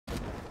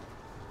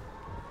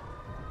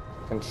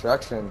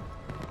construction.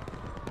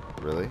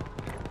 Really?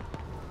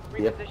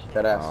 Yep,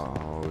 that ass.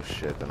 Oh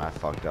shit, then I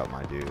fucked up,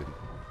 my dude.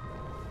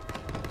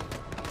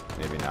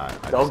 Maybe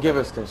not. Don't give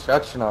us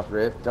construction off,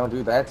 Rip. Don't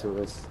do that to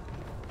us.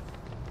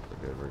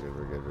 We're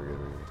good.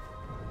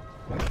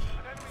 An enemy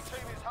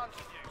team is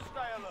hunting you.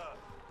 Stay alert.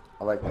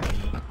 I like that.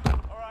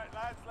 Alright,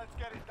 lads, let's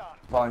get it done.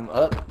 Volume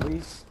up,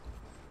 please.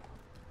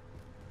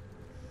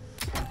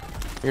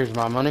 Here's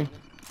my money.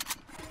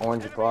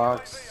 Orange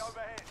box. UAV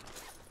overhead.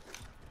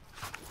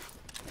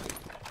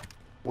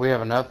 We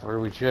have enough, or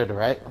we should,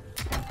 right?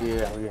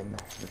 Yeah, we getting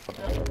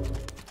there.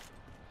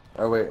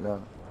 Oh wait,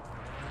 no.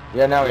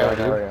 Yeah, now we are.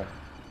 Now we are.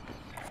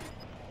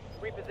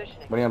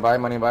 Repositioning. Money on buy.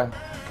 Money on buy.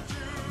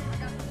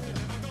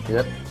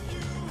 Yep.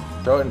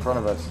 Throw it in front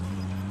of us.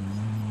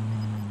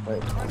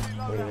 Wait.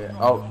 Yeah.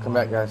 Oh, come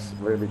back, guys.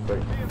 Really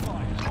quick.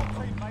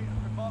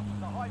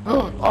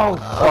 Oh,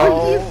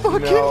 you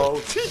fucking no,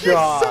 you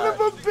son of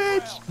a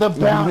bitch! the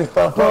bounty,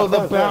 bro,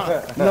 the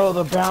bounty. No,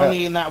 the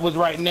bounty and that was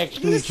right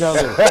next to each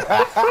other.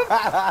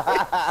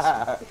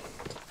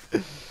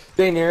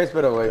 Stay near us,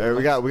 but away. Hey,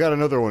 we got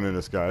another one in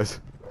us, guys.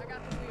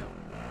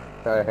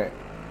 Alright.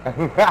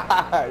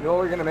 No,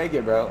 we're gonna make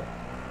it, bro.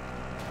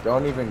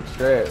 Don't even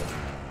trip.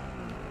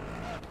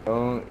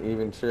 Don't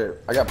even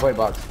trip. I got plate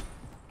box.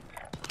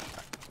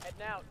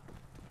 Heading out.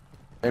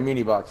 And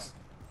mini box.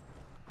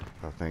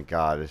 Oh, thank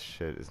God, this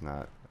shit is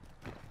not.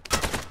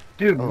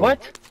 Dude,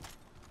 what?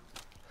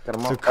 Got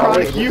 'em So, all.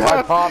 Chronic, wait,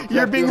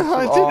 you're being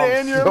hunted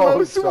and you're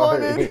most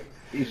wanted.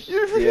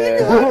 You're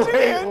being hunted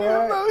and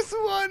you're most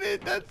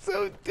wanted. That's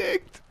so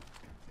dicked.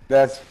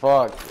 That's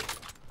fucked.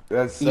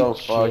 That's so Eat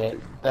fucked. shit.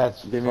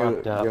 That's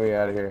fucked up. Get me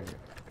out of here.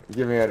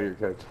 Get me out of here,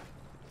 coach.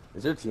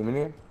 Is there a team in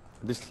here?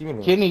 There's a team in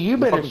here. Kenny, you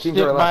The better fucking stick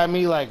teams are by alive.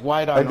 me like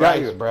white I on got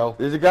rice, you, bro.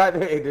 There's a guy.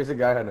 Hey, there's a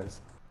guy on us.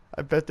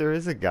 I bet there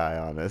is a guy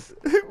on us.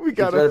 We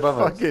got right a above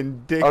us.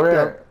 fucking dicked Over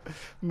up, here.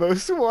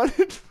 most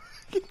wanted.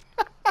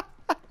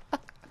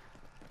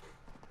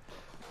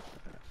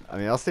 I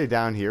mean, I'll stay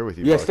down here with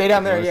you. Yeah, Buck, stay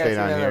down if you there. wanna Yeah, stay stay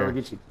down there. here. We'll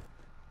get you.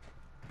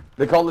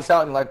 They called us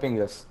out and live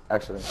pinged us.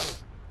 Actually,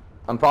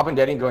 I'm popping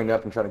Daddy and going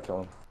up and trying to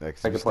kill him.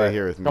 Next, Make you a stay play.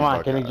 here with me. Come on,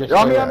 Buck. can he just-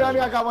 On me, on me, on me.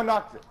 I got one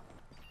knocked.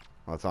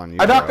 Well, it's on you.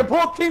 I knocked bro.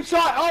 them both. Team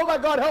shot. Oh my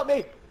God, help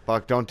me.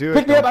 Buck, don't do it.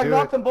 Pick me up. Don't I do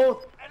knocked it. them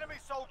both. Enemy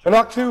soldier. I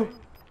knocked two.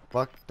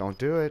 Buck, don't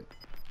do it.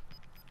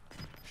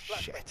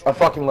 Shit. I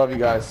fucking love you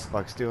guys.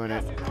 Buck's doing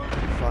it.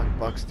 Fuck,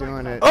 Buck's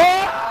doing it.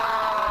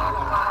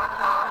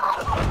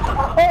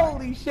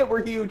 Holy shit,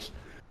 we're huge.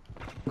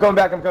 I'm coming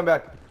back. I'm coming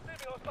back.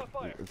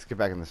 Let's get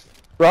back in this.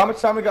 Bro, how much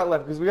time we got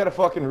left? Because we got to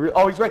fucking.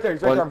 Oh, he's right there.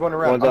 He's right there. I'm going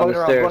around. I'm going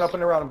around. I'm going up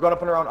and around. I'm going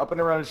up and around. Up and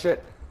around and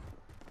shit.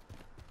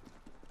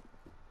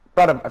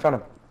 Found him. I found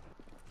him.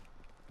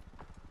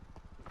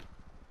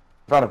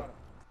 Found him.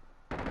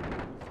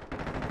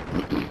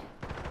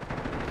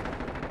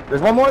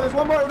 There's one more. There's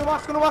one more.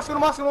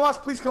 Unamas.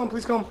 Please kill him.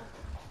 Please kill him.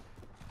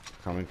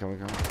 Coming.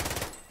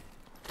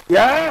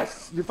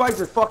 Yes! Your fights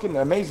are fucking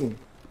amazing.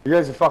 You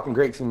guys are fucking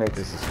great teammates.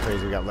 This is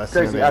crazy. We got less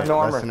Crazy, than a I have minute. no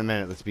Less armor. than a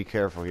minute. Let's be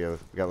careful here.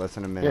 We got less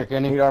than a Here, minute. I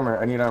Kenny. need armor.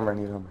 I need armor. I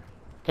need armor.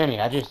 Kenny,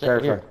 I just said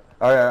Terrified. here.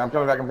 Oh yeah, I'm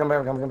coming back. I'm coming back.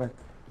 I'm coming back.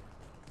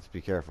 Let's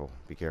be careful.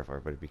 Be careful,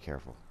 everybody. Be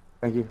careful.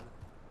 Thank you.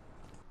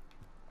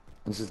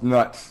 This is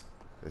nuts.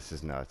 This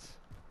is nuts.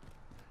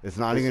 It's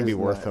not This even gonna be is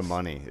worth the nuts.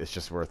 money. It's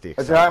just worth the Got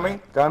me.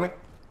 excitement. Got me.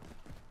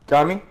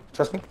 Got me.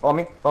 Trust me. Follow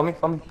me. Follow me.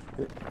 Follow me.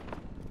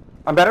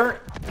 I'm better.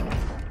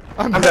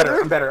 I'm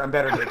better. I'm better. I'm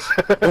better,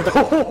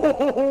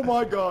 bitch. Oh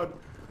my God.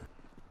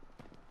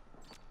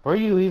 Where are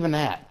you even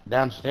at?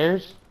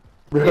 Downstairs?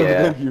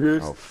 Yeah.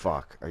 Oh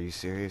fuck. Are you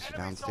serious? You're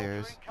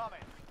downstairs?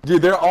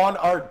 Dude, they're on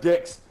our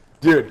dicks.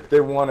 Dude, they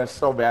want us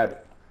so bad.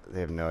 They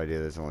have no idea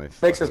there's only.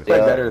 Makes us fucking play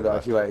 5 better though. I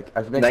left. feel like.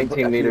 I feel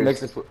 19 meters.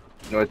 Makes us,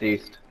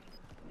 Northeast.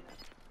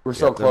 we're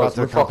so They're about close.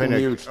 to We're come fucking in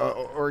huge.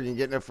 Oregon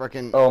getting a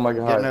freaking. Oh my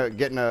God.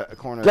 Getting a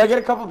corner. Can I get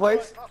a couple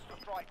plates?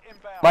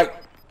 Mike,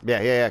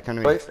 Yeah. Come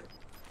to me. plates.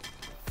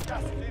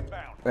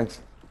 Thanks.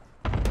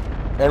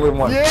 And we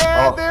won.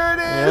 Yeah, Oh. there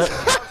it is.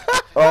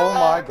 Oh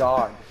my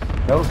God.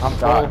 No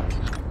shot.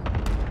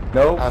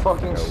 No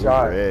fucking Go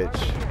shot.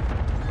 rich.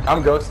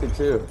 I'm ghosted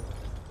too.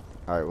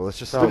 All right, well let's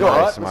just So stay go up.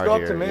 nice Let's smart go up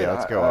here. to mid. Yeah,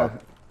 let's go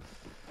up.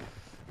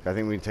 I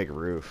think we can take a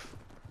roof.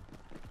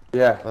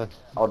 Yeah. Let's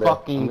All day.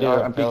 fucking do it,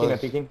 I'm peeking. I'm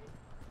fellas. peeking.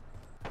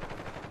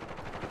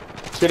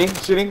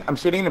 Shitting. I'm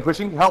shitting and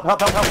pushing. Help.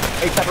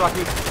 Hey,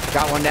 Rocky.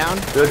 Got one down.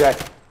 Good guy.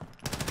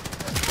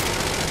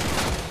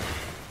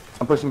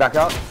 I'm pushing back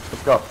out.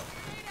 Let's go.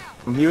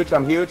 I'm huge.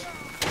 I'm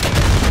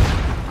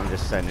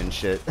just sending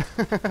shit.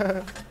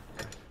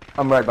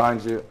 I'm right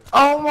behind you.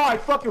 Oh my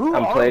fucking.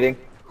 I'm plating.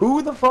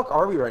 Who the fuck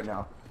are we right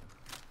now?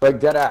 Like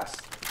dead ass.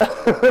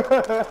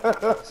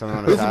 Someone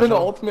on a This has been the satchel?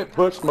 ultimate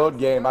push mode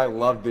game. I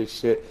love this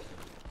shit.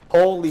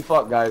 Holy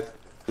fuck, guys.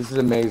 This is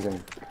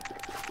amazing.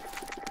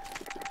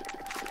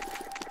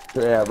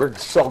 Yeah, we're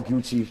so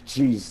Gucci.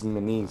 Jeez, in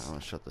the knees. I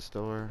want to shut this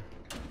door.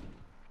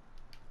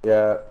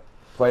 Yeah.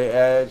 Play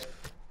edge.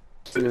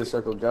 See the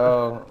circle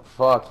go.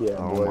 Fuck yeah,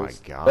 Oh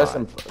boys. my God.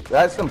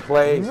 That's some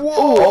play.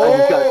 Whoa! I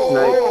just got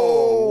sniped.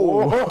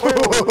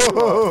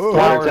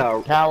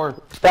 Tower.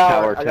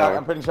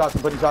 I'm putting shots.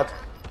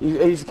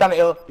 He's kind of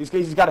ill.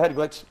 He's got a head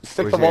glitch.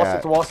 Stick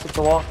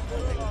the wall.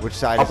 Which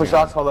side I'll is put he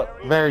shots. on? Hold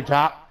up. Very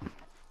top.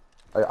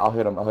 I'll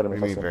hit him. What do you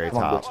mean very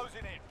Come on, top? bitch.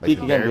 Like Peek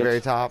the again, very, bitch.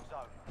 very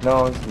top?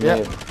 No, it's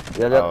mid.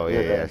 Yep. Oh,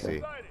 yeah, I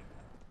see.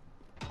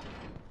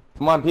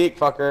 Come on, peek,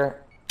 fucker.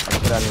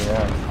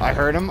 I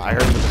heard him with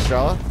the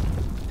Estrella.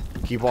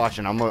 Keep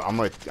watching. I'm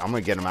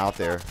gonna get him out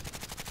there.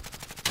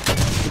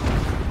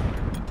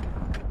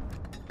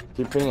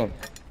 Keep pinging.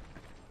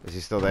 Is he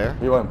still there?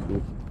 He went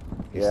peek.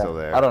 He's still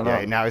there. I don't know.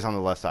 Yeah, now he's on the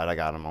left side. I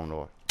got him on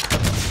the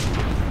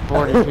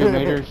 42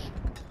 meters.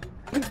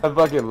 I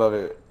fucking love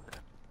it.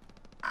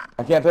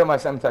 I can't throw my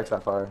Semtex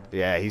that far.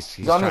 Yeah, he's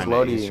on his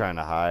trying loadie.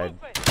 to hide.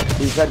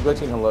 He's head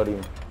glitching and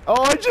loading.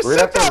 Oh, I just We're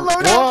set that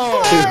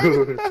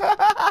loadout.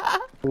 loadout.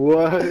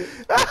 What?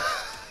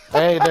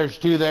 Hey, there's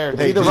two there.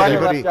 Hey, Either does right or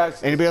anybody, left,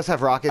 guys. anybody else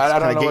have rockets? I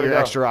Can don't I know get where to your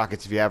go. extra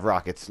rockets if you have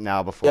rockets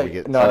now before we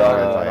get No, to the I fight?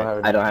 don't have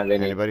any. I don't have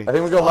any. Anybody? I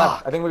think we go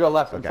left. I think we go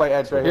left and Okay. play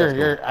edge right Here, here.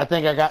 here. I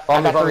think I got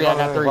Follow me, three. I got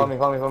follow three. me,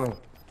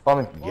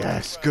 follow me.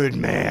 Yes, good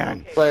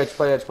man. Play edge.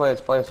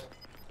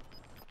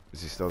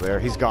 Is he still there?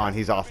 He's gone.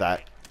 He's off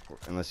that.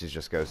 Unless he's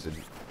just ghosted.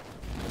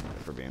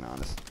 If we're being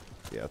honest.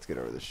 Yeah, let's get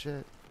over this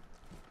shit.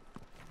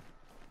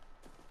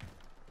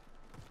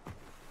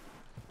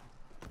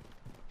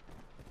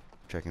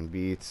 Checking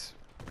beats.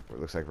 It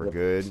looks like we're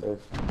good. Safe.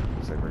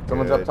 Looks like we're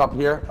Someone's good. up top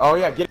here. Oh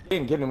yeah, get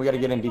in. We gotta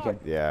get in, Deacon.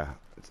 Yeah,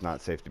 it's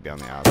not safe to be on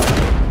the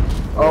outside.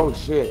 Oh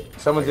shit,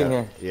 someone's I in got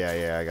here.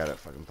 it. Yeah, I got it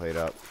fucking played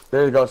up.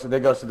 There you go. They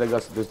ghosted.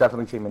 There's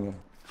definitely a team in here.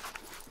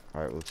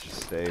 Alright, let's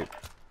just stay.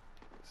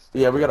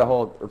 Yeah, we gotta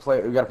hold. We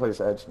gotta play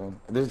this edge, man.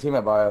 There's a team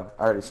at bio.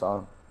 I already saw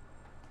him.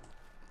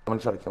 I'm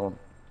gonna try to kill him.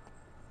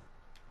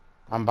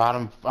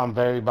 I'm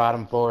very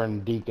bottom floor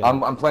and Deacon.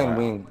 I'm playing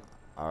wing.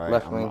 Alright,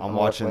 Left wing, I'm I'm left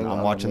watching. wing, I'm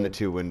I'm watching the wing.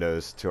 2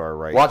 windows to our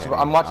right. Watch. Kenny.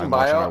 I'm watching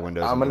bio. our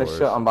windows I'm and gonna doors.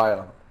 shit on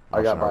bio.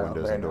 I got Watching our bio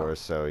windows right and now. doors.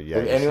 So yeah,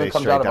 If you anyone stay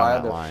comes straight out of down bio,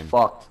 that they're line.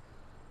 fucked.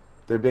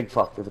 They're big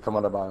fucked if they come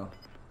out of bio.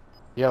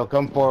 Yo,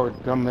 come forward.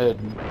 Come mid.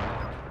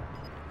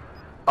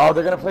 Oh,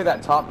 they're gonna play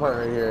that top part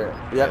right here.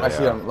 Yeah, I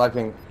see him.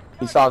 Liking.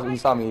 He saw me.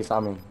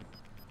 Alright.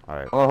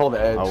 I'm gonna hold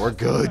the edge. Oh, we're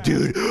good,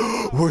 dude.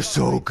 We're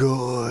so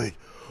good.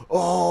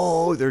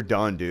 Oh, they're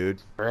done,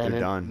 dude. Brandon, They're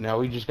done. No,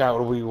 we just got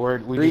what we were.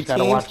 We Three just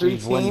gotta teams, watch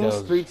these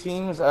windows. 3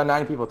 teams,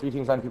 9 people. 3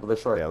 teams, 9 people. They're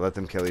short. Yeah, let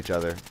them kill each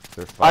other.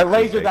 They're fucked. I They're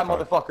lasered big that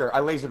fucked. motherfucker. I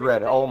lasered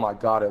red. Oh my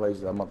god, I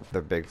lasered that motherfucker.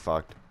 They're big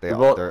fucked. We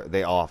both-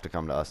 They all have to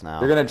come to us now.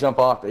 They're gonna jump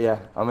off. Yeah,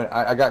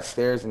 I got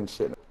stairs and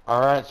shit.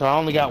 All right, so I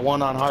only got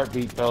one on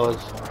heartbeat,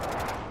 fellas.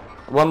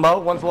 One low,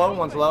 one's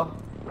low.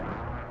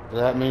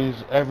 That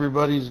means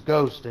everybody's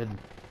ghosted.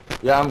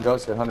 Yeah, I'm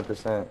ghosted,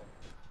 100%.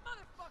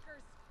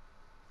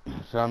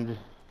 So I'm just.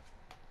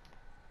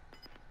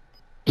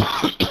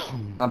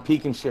 I'm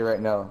peeking shit right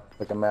now,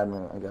 like a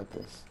madman. I got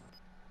this.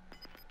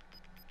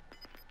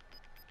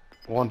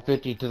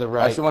 150 to the I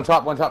right. see one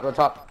top, one's up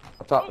top.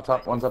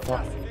 Inbound.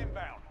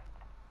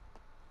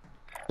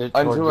 It's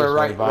One towards to this our way,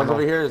 right, one's Vinyl.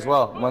 over here as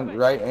well. One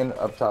right and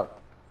up top.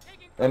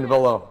 And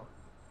below.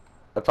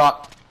 Up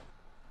top.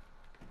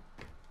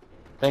 I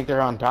think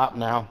they're on top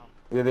now.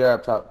 Yeah, they're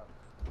up top.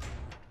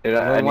 Dude,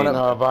 I One need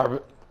up-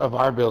 No, of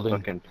our building.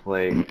 fucking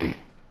play. You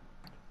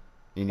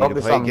need Oh, to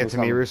there's play. some, Get there's to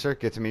me, some. Rooster.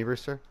 Get to me,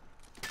 Rooster.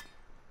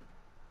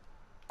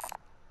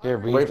 Here,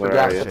 B. Wait for Where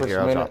gas are to you? push Here,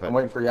 him I'll in. drop it. I'm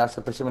waiting for gas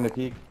to push him in the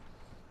peak.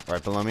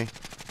 Right below me.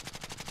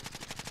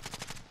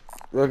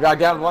 I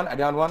downed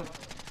one.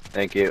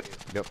 Thank you.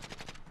 Yep.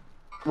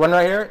 One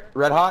right here.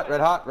 Red hot.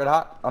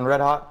 On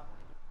red hot.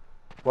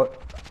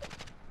 What?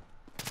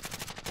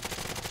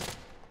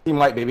 Team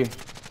white, baby.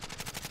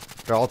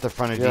 They're all at the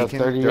front of Yeah, Deacon.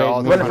 38 They're all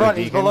at the One in front front. of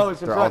He's Deacon. below.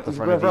 He's in They're all at front. the He's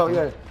front of below.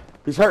 Deacon.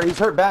 Yeah. He's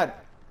hurt bad.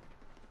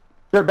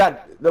 They're bad.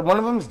 One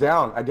of them's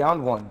down. I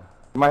downed one.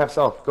 You might have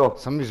self. Go.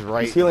 Somebody's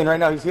right. He's healing right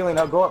now. He's healing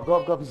now. Go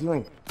up. He's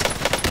healing.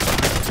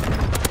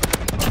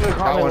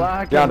 Got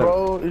one. Down him.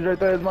 Bro, he's right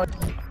there. Moving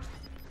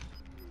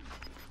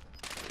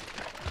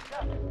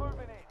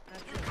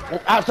in.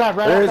 Outside,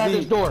 right Where is outside he?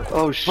 this door.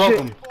 Oh Broke shit!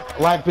 him.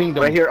 Live pinged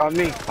him. Right here, on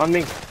me.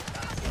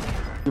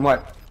 You might.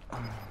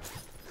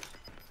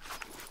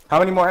 How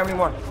many more?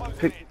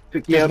 Pick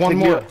me There's up. one Pick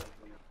me more. up.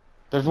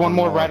 There's one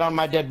more more. right on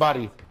my dead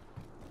body.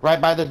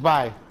 Right by this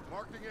buy.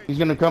 He's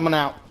gonna coming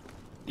out.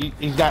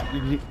 He's got.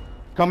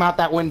 Come out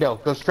that window.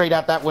 Go straight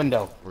out that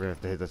window. We're gonna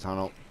have to hit the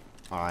tunnel.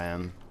 I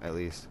am, at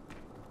least.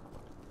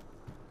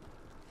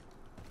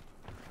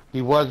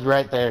 He was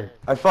right there.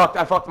 I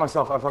fucked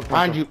myself.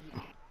 Behind you.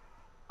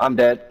 I'm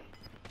dead.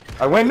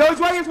 I win. No, he's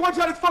right. He's one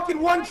shot. It's fucking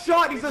one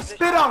shot. He's a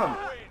spit on him.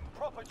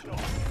 Proper job.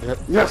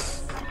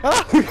 Yes.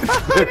 I didn't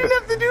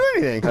have to do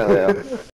anything. Hell yeah.